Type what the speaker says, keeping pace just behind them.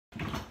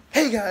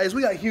guys,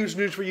 we got huge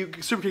news for you.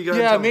 Super Kitty, go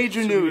ahead Yeah, and tell major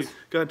them. news.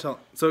 Go ahead and tell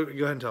them. So, go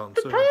ahead and tell them.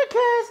 The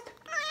podcast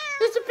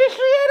is officially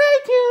on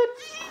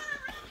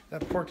iTunes.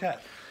 That poor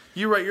cat.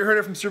 You're right, you heard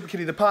it from Super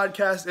Kitty. The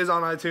podcast is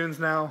on iTunes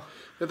now.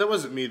 That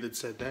wasn't me that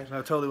said that. No,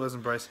 it totally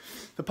wasn't Bryce.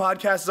 The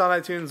podcast is on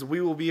iTunes.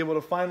 We will be able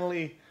to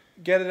finally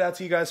get it out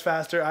to you guys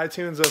faster.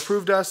 iTunes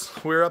approved us.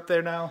 We're up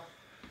there now.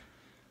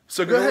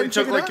 So go ahead and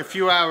check it took it like out. a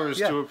few hours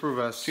Yeah. to approve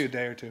us. Actually, a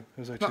day or two. It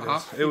was like 2 Uh-huh.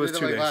 days. It was We did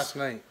 2 like days. last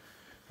night.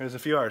 It was a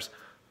few hours.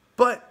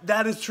 But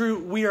that is true.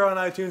 We are on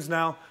iTunes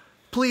now.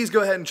 Please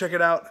go ahead and check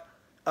it out.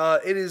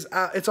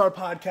 It's our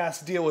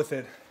podcast. Deal with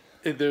it.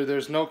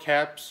 There's no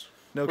caps.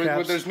 No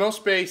caps. There's no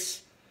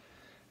space,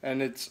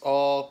 and it's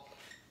all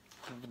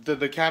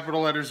the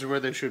capital letters are where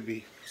they should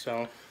be.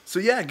 So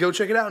yeah, go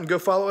check it out and go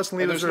follow us and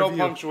leave us there's a no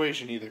review.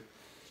 punctuation either.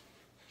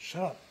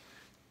 Shut up.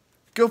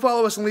 Go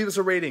follow us and leave us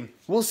a rating.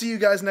 We'll see you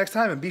guys next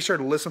time, and be sure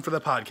to listen for the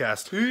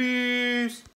podcast. Peace.